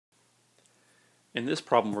In this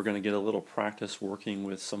problem, we're going to get a little practice working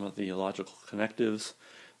with some of the logical connectives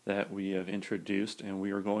that we have introduced, and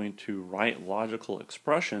we are going to write logical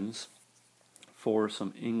expressions for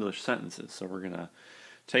some English sentences. So we're going to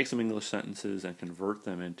take some English sentences and convert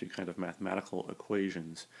them into kind of mathematical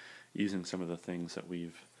equations using some of the things that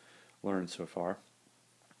we've learned so far.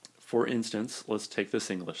 For instance, let's take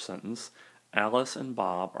this English sentence. Alice and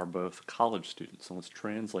Bob are both college students. So let's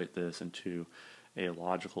translate this into a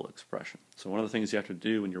logical expression. So one of the things you have to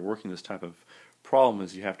do when you're working this type of problem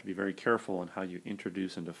is you have to be very careful on how you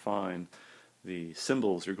introduce and define the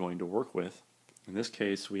symbols you're going to work with. In this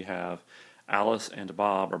case, we have Alice and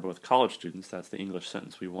Bob are both college students. That's the English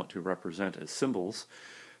sentence we want to represent as symbols.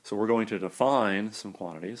 So we're going to define some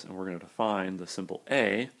quantities, and we're going to define the symbol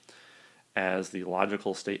A as the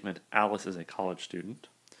logical statement Alice is a college student,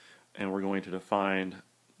 and we're going to define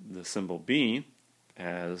the symbol B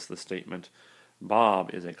as the statement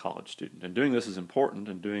Bob is a college student. And doing this is important,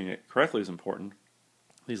 and doing it correctly is important.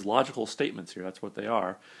 These logical statements here, that's what they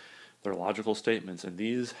are. They're logical statements, and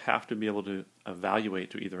these have to be able to evaluate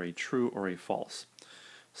to either a true or a false.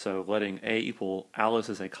 So letting A equal Alice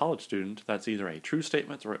is a college student, that's either a true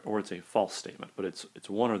statement or it's a false statement, but it's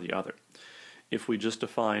one or the other. If we just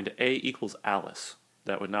defined A equals Alice,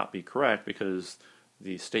 that would not be correct because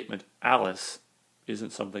the statement Alice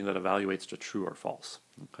isn't something that evaluates to true or false.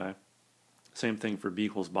 Okay. Same thing for B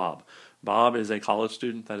equals Bob. Bob is a college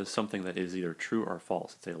student. That is something that is either true or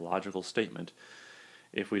false. It's a logical statement.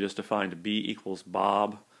 If we just defined B equals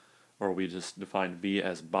Bob, or we just defined B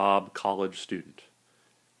as Bob college student,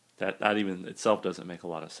 that even itself doesn't make a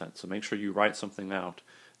lot of sense. So make sure you write something out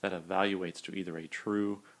that evaluates to either a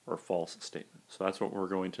true or false statement. So that's what we're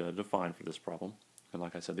going to define for this problem. And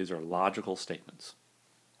like I said, these are logical statements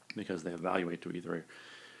because they evaluate to either a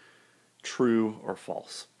true or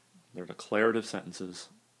false. They're declarative sentences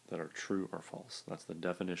that are true or false. That's the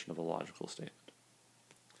definition of a logical statement.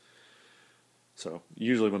 So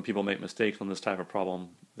usually when people make mistakes on this type of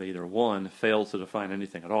problem, they either, one, fail to define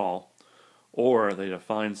anything at all, or they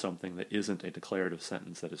define something that isn't a declarative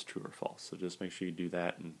sentence that is true or false. So just make sure you do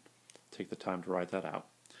that and take the time to write that out.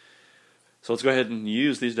 So let's go ahead and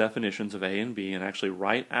use these definitions of A and B and actually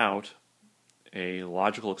write out a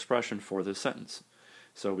logical expression for this sentence.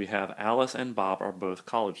 So we have Alice and Bob are both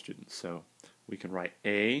college students. So we can write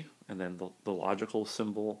A and then the logical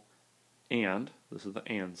symbol and. This is the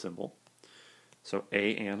and symbol. So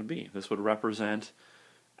A and B. This would represent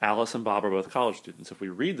Alice and Bob are both college students. If we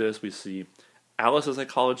read this, we see Alice is a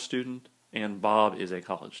college student and Bob is a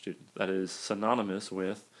college student. That is synonymous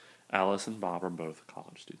with Alice and Bob are both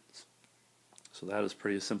college students. So that is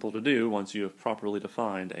pretty simple to do once you have properly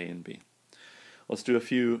defined A and B. Let's do a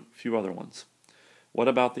few other ones. What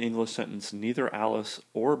about the English sentence, neither Alice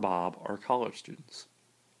or Bob are college students?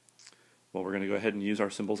 Well, we're going to go ahead and use our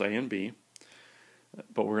symbols A and B,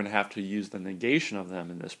 but we're going to have to use the negation of them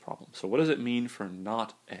in this problem. So what does it mean for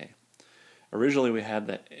not A? Originally we had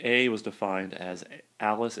that A was defined as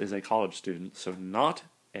Alice is a college student, so not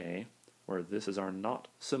A, where this is our not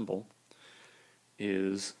symbol,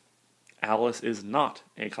 is Alice is not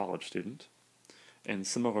a college student, and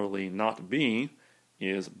similarly not B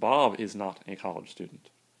is Bob is not a college student.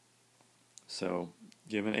 So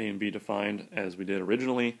given A and B defined as we did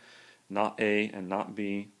originally, not A and not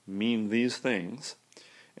B mean these things,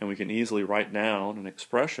 and we can easily write down an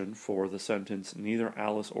expression for the sentence neither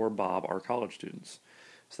Alice or Bob are college students.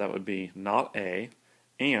 So that would be not A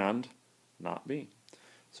and not B.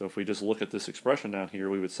 So if we just look at this expression down here,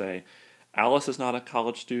 we would say Alice is not a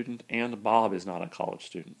college student and Bob is not a college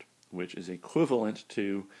student, which is equivalent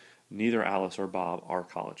to neither Alice or Bob are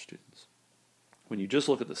college students. When you just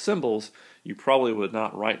look at the symbols, you probably would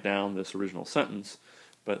not write down this original sentence,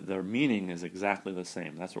 but their meaning is exactly the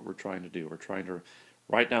same. That's what we're trying to do. We're trying to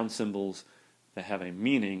write down symbols that have a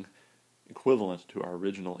meaning equivalent to our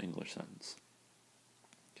original English sentence.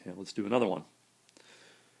 Okay, let's do another one.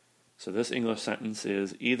 So this English sentence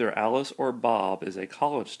is either Alice or Bob is a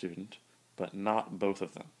college student, but not both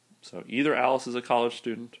of them. So either Alice is a college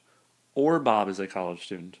student or Bob is a college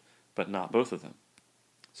student, but not both of them.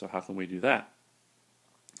 So how can we do that?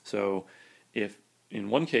 So if in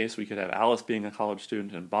one case we could have Alice being a college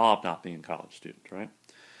student and Bob not being a college student, right?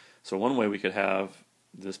 So one way we could have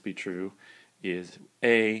this be true is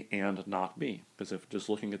A and not B. Because if just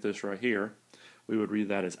looking at this right here, we would read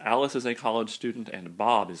that as Alice is a college student and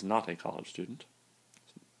Bob is not a college student.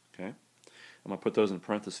 Okay? I'm going to put those in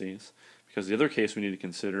parentheses because the other case we need to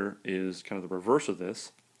consider is kind of the reverse of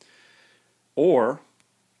this. Or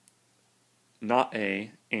not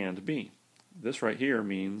A and B. This right here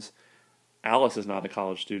means Alice is not a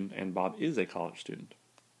college student and Bob is a college student.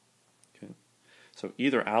 Okay. So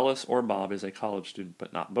either Alice or Bob is a college student,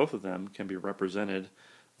 but not both of them can be represented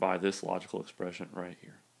by this logical expression right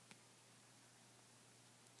here.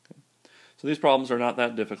 Okay. So these problems are not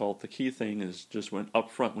that difficult. The key thing is just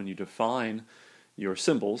up front when you define your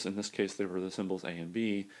symbols, in this case they were the symbols A and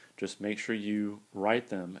B, just make sure you write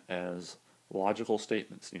them as logical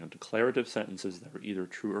statements, declarative sentences that are either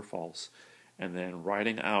true or false, and then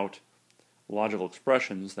writing out logical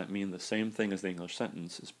expressions that mean the same thing as the English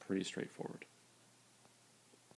sentence is pretty straightforward.